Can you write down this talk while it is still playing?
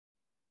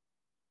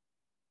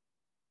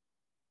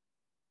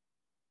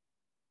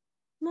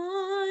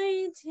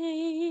My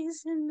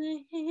days in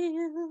the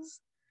hills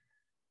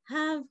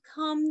have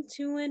come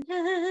to an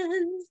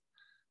end.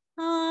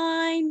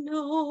 I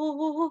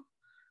know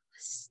a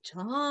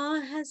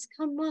star has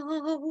come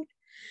out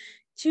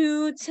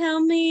to tell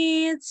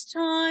me it's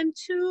time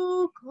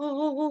to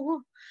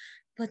go.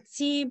 But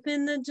deep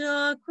in the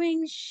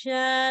darkling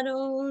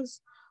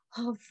shadows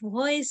are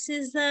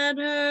voices that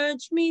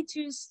urge me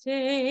to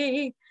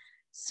stay.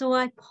 So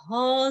I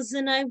pause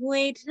and I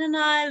wait and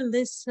I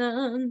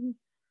listen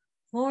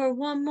for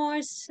one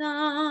more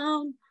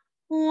sound,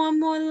 one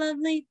more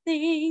lovely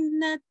thing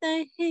that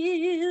the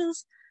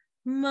hills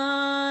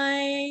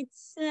might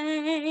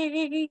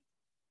say.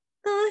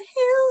 The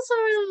hills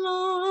are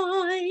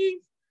alive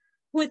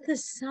with the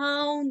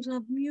sound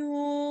of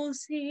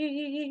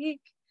music,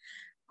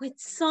 with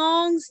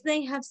songs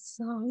they have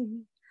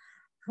sung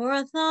for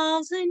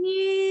 1,000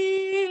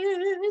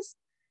 years.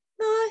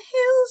 The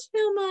hills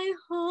fill my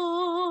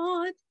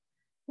heart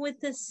with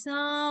the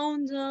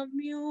sound of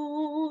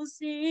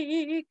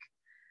music.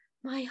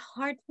 My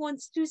heart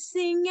wants to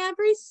sing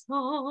every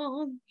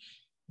song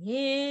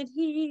it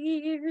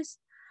hears.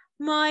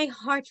 My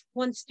heart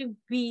wants to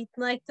beat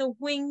like the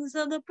wings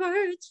of the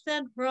birds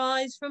that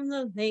rise from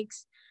the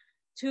lakes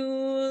to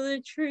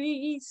the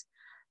trees.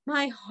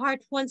 My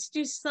heart wants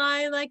to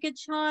sigh like a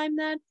chime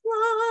that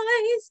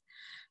flies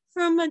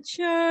from a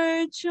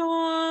church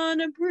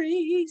on a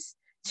breeze,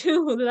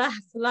 to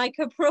laugh like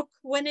a brook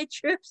when it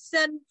trips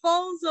and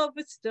falls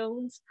over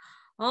stones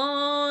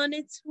on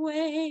its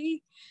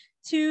way,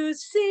 to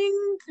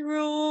sing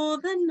through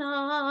the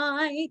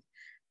night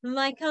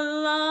like a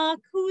lark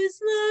who is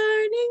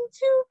learning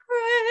to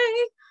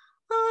pray.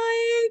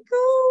 I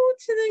go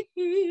to the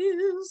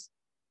hills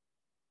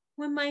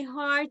when my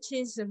heart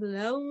is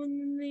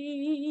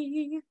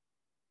lonely.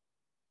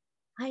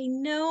 I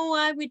know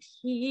I would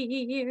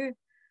hear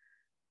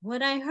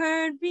what I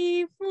heard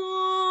before.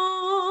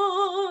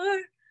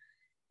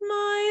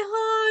 My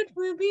heart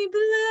will be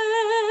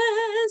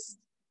blessed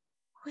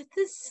with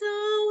the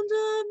sound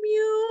of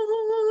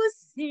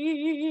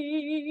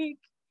music,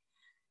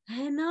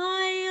 and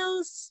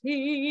I'll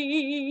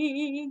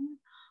sing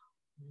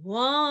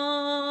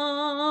once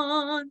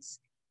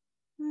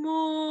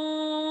more.